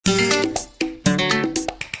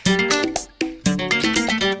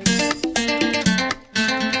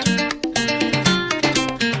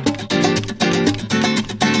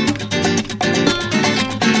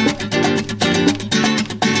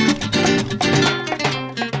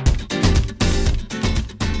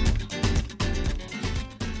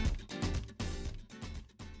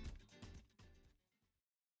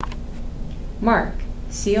Mark,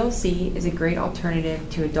 CLC is a great alternative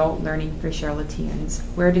to adult learning for Charlotteans.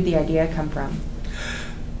 Where did the idea come from?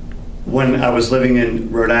 When I was living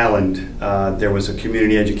in Rhode Island, there was a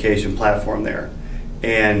community education platform there.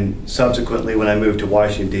 And subsequently, when I moved to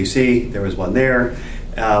Washington, D.C., there was one there.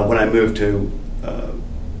 When I moved to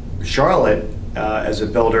Charlotte as a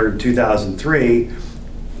builder in 2003,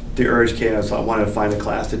 the urge came, I wanted to find a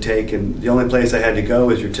class to take, and the only place I had to go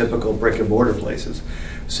was your typical brick and mortar places.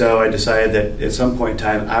 So I decided that at some point in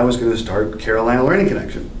time, I was going to start Carolina Learning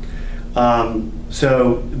Connection.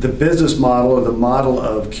 So the business model, or the model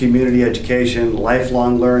of community education,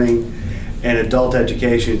 lifelong learning, and adult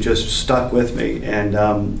education just stuck with me, and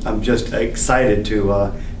I'm just excited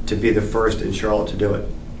to be the first in Charlotte to do it.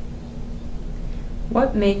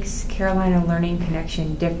 What makes Carolina Learning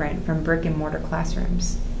Connection different from brick and mortar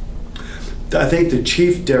classrooms? I think the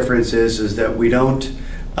chief difference is that we don't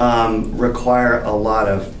require a lot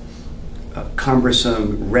of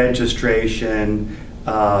cumbersome registration,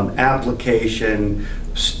 application,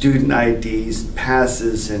 student IDs,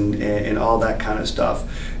 passes, and all that kind of stuff.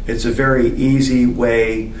 It's a very easy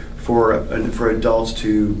way for adults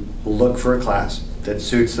to look for a class that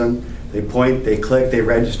suits them. They point, they click, they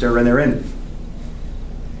register, and they're in.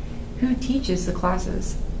 Who teaches the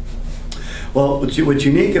classes? Well, what's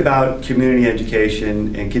unique about community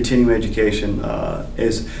education and continuing education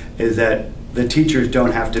is that the teachers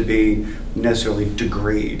don't have to be necessarily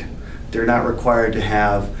degreed. They're not required to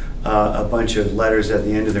have a bunch of letters at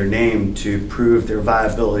the end of their name to prove their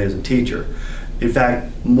viability as a teacher. In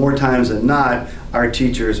fact, more times than not, our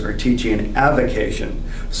teachers are teaching an avocation,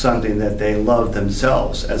 something that they love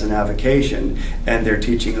themselves as an avocation, and they're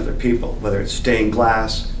teaching other people, whether it's stained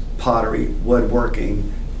glass, pottery,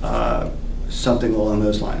 woodworking, something along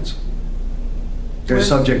those lines. They're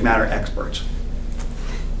subject matter experts.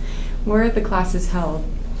 Where are the classes held?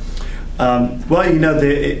 Well, you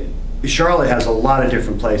know, Charlotte has a lot of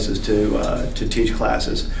different places to teach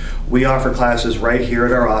classes. We offer classes right here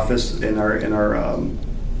at our office in our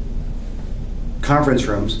conference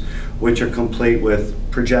rooms, which are complete with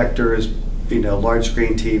projectors, you know, large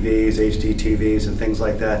screen TVs, HD TVs, and things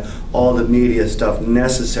like that. All the media stuff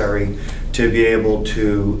necessary to be able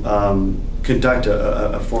to conduct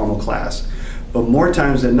a formal class. But more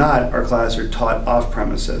times than not, our classes are taught off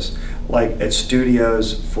premises, like at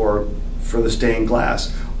studios for the stained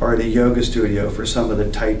glass, or at a yoga studio for some of the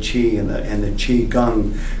Tai Chi and the Qi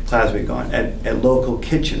Gong class we've gone, at local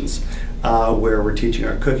kitchens where we're teaching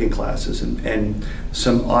our cooking classes, and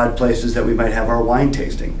some odd places that we might have our wine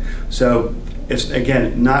tasting. So it's,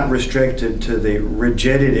 again, not restricted to the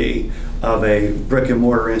rigidity of a brick and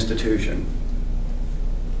mortar institution.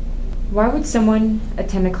 Why would someone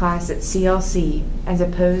attend a class at CLC as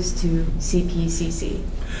opposed to CPCC?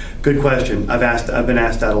 Good question. I've been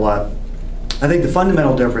asked that a lot. I think the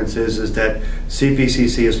fundamental difference is that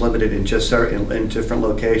CPCC is limited in just in different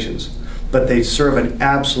locations, but they serve an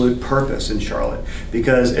absolute purpose in Charlotte,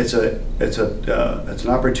 because it's an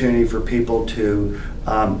opportunity for people to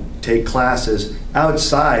take classes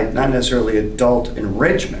outside, not necessarily adult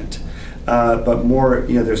enrichment, but more,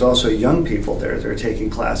 you know, there's also young people there that are taking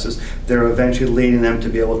classes that are eventually leading them to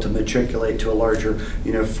be able to matriculate to a larger,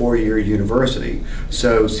 you know, 4-year university.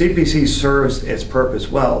 So CPC serves its purpose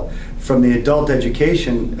well. From the adult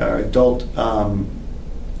education, adult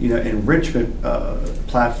you know, enrichment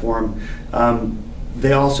platform,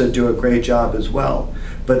 they also do a great job as well.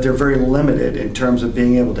 But they're very limited in terms of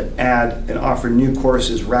being able to add and offer new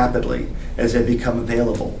courses rapidly as they become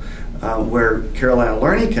available. Where Carolina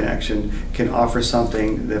Learning Connection can offer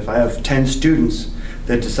something that if I have 10 students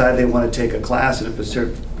that decide they want to take a class in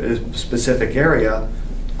a specific area,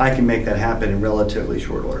 I can make that happen in relatively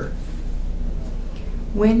short order.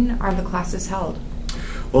 When are the classes held?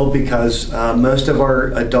 Well, because most of our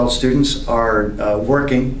adult students are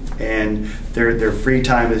working, and their free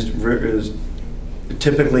time is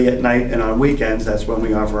typically at night and on weekends. That's when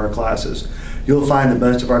we offer our classes. You'll find that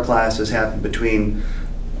most of our classes happen between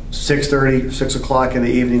 6:30, 6 o'clock in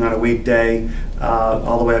the evening on a weekday,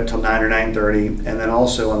 all the way up till 9 or 9:30, and then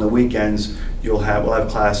also on the weekends we'll have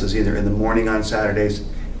classes either in the morning on Saturdays,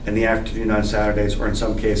 in the afternoon on Saturdays, or in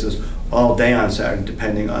some cases all day on Saturday,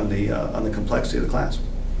 depending on the complexity of the class.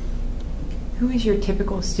 Who is your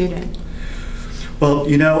typical student? Well,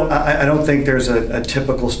 you know, I don't think there's a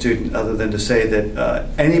typical student, other than to say that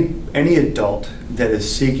any adult that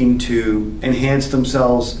is seeking to enhance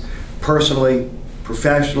themselves personally,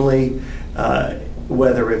 professionally,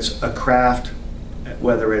 whether it's a craft,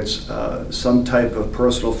 whether it's some type of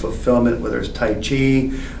personal fulfillment, whether it's Tai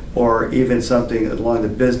Chi, or even something along the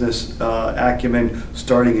business acumen,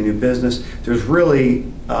 starting a new business. There's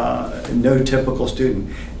really no typical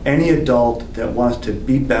student. Any adult that wants to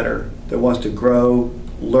be better, that wants to grow,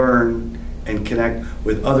 learn, and connect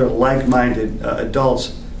with other like-minded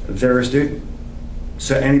adults, they're a student.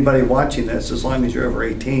 So anybody watching this, as long as you're over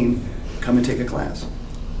 18, come and take a class.